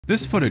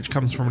This footage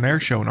comes from an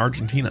air show in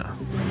Argentina.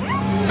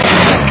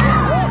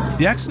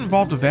 The accident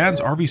involved a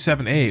Vans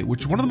RV-7A, which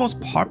is one of the most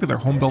popular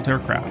home-built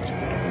aircraft.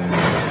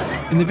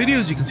 In the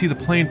videos, you can see the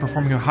plane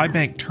performing a high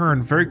bank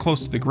turn very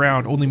close to the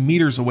ground, only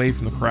meters away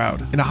from the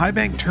crowd. In a high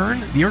bank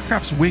turn, the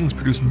aircraft's wings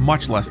produce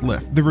much less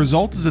lift. The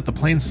result is that the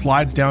plane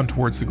slides down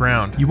towards the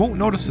ground. You won't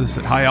notice this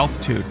at high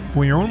altitude, but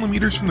when you're only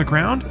meters from the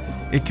ground,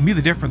 it can be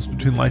the difference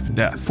between life and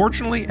death.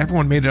 Fortunately,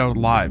 everyone made it out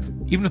alive,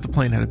 even if the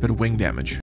plane had a bit of wing damage.